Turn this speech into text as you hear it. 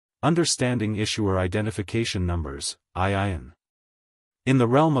Understanding Issuer Identification Numbers, IIN. In the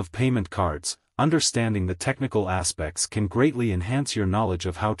realm of payment cards, understanding the technical aspects can greatly enhance your knowledge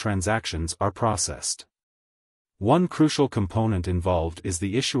of how transactions are processed. One crucial component involved is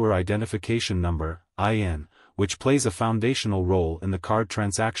the Issuer Identification Number, IN, which plays a foundational role in the card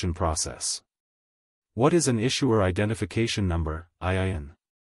transaction process. What is an Issuer Identification Number, IIN?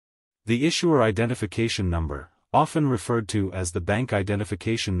 The Issuer Identification Number, often referred to as the Bank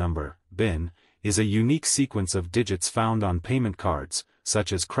Identification Number, BIN, is a unique sequence of digits found on payment cards,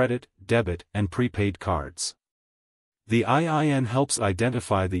 such as credit, debit, and prepaid cards. The IIN helps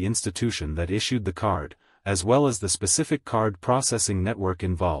identify the institution that issued the card, as well as the specific card processing network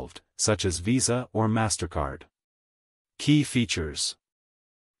involved, such as Visa or MasterCard. Key features.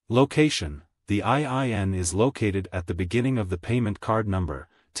 Location. The IIN is located at the beginning of the payment card number,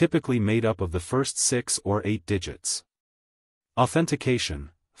 typically made up of the first 6 or 8 digits. Authentication.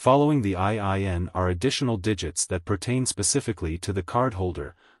 Following the IIN are additional digits that pertain specifically to the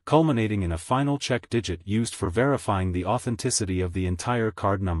cardholder, culminating in a final check digit used for verifying the authenticity of the entire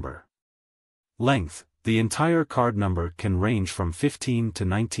card number. Length. The entire card number can range from 15 to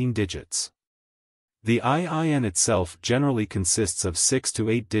 19 digits. The IIN itself generally consists of 6 to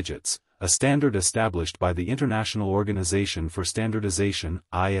 8 digits, a standard established by the International Organization for Standardization,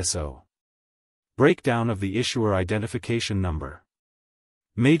 ISO. Breakdown of the Issuer Identification Number.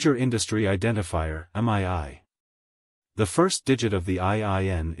 Major Industry Identifier, MII. The first digit of the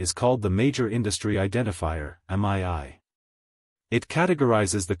IIN is called the Major Industry Identifier, MII. It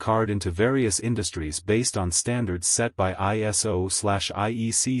categorizes the card into various industries based on standards set by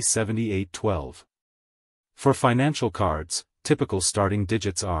ISO/IEC 7812. For financial cards, typical starting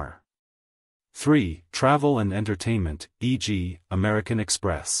digits are 3. Travel and entertainment, e.g., American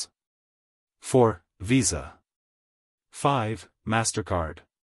Express. 4. Visa. 5. MasterCard.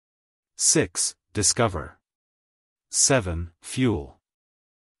 6. Discover. 7. Fuel.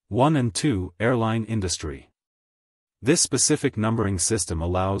 1 and 2. Airline industry. This specific numbering system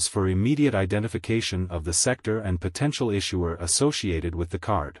allows for immediate identification of the sector and potential issuer associated with the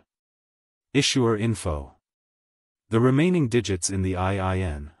card. Issuer info. The remaining digits in the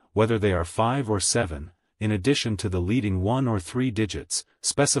IIN, whether they are 5 or 7, in addition to the leading 1 or 3 digits,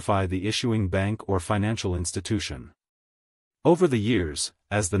 specify the issuing bank or financial institution. Over the years,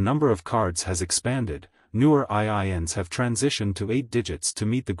 as the number of cards has expanded, newer IINs have transitioned to 8 digits to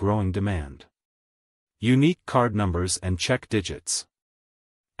meet the growing demand. Unique card numbers and check digits.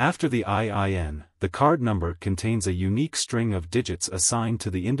 After the IIN, the card number contains a unique string of digits assigned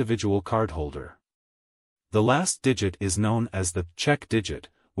to the individual cardholder. The last digit is known as the check digit,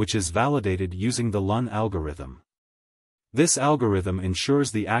 which is validated using the LUN algorithm. This algorithm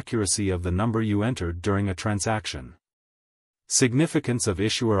ensures the accuracy of the number you entered during a transaction. Significance of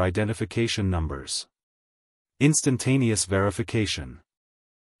Issuer Identification Numbers. Instantaneous verification.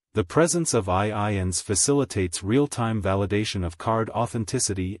 The presence of IINs facilitates real-time validation of card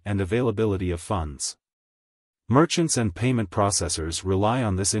authenticity and availability of funds. Merchants and payment processors rely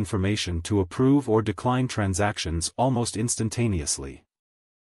on this information to approve or decline transactions almost instantaneously.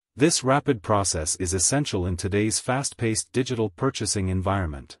 This rapid process is essential in today's fast-paced digital purchasing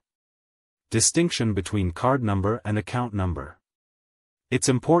environment. Distinction between card number and account number. It's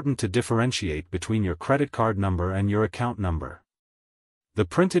important to differentiate between your credit card number and your account number. The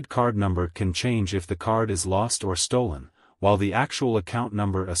printed card number can change if the card is lost or stolen, while the actual account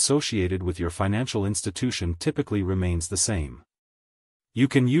number associated with your financial institution typically remains the same. You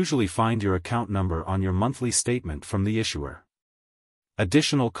can usually find your account number on your monthly statement from the issuer.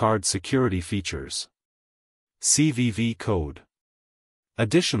 Additional card security features. CVV code.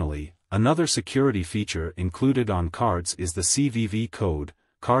 Additionally, another security feature included on cards is the CVV code,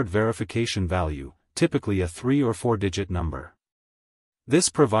 card verification value, typically a 3 or 4-digit number. This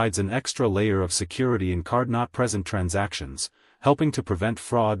provides an extra layer of security in card-not-present transactions, helping to prevent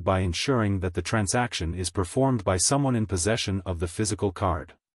fraud by ensuring that the transaction is performed by someone in possession of the physical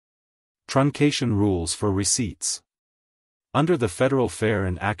card. Truncation rules for receipts. Under the Federal Fair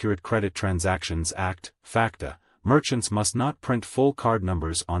and Accurate Credit Transactions Act, FACTA, merchants must not print full card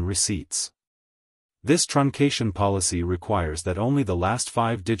numbers on receipts. This truncation policy requires that only the last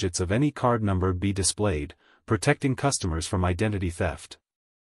 5 digits of any card number be displayed, protecting customers from identity theft.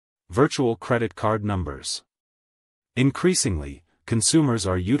 Virtual credit card numbers. Increasingly, consumers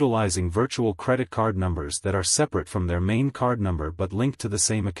are utilizing virtual credit card numbers that are separate from their main card number but linked to the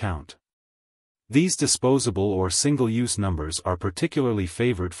same account. These disposable or single-use numbers are particularly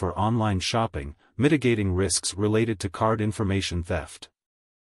favored for online shopping, mitigating risks related to card information theft.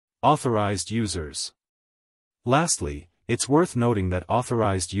 Authorized users. Lastly, It's worth noting that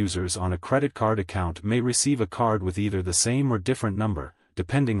authorized users on a credit card account may receive a card with either the same or different number,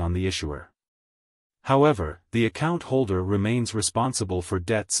 depending on the issuer. However, the account holder remains responsible for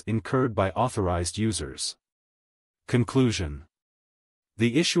debts incurred by authorized users. Conclusion.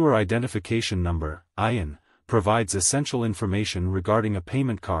 The Issuer Identification Number, IIN, provides essential information regarding a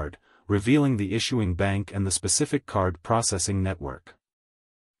payment card, revealing the issuing bank and the specific card processing network.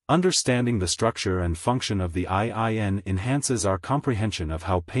 Understanding the structure and function of the IIN enhances our comprehension of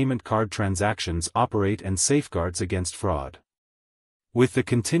how payment card transactions operate and safeguards against fraud. With the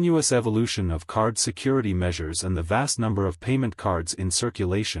continuous evolution of card security measures and the vast number of payment cards in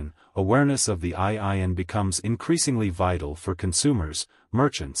circulation, awareness of the IIN becomes increasingly vital for consumers,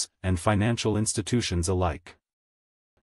 merchants, and financial institutions alike.